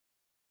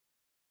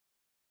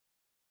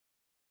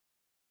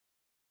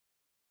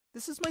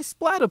This is my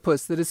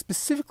Splatopus that is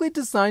specifically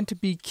designed to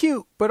be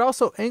cute, but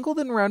also angled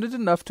and rounded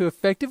enough to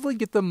effectively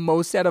get the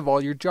most out of all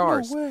your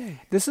jars. No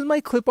way. This is my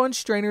clip-on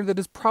strainer that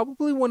is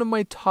probably one of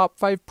my top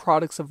 5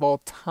 products of all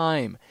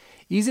time.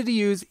 Easy to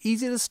use,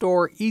 easy to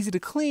store, easy to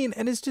clean,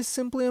 and is just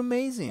simply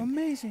amazing.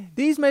 Amazing.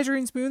 These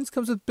measuring spoons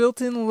comes with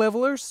built-in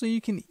levelers so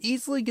you can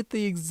easily get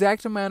the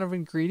exact amount of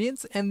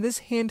ingredients, and this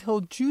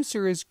handheld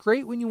juicer is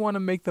great when you want to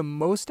make the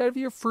most out of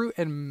your fruit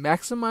and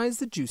maximize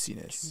the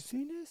juiciness.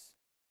 Juiciness?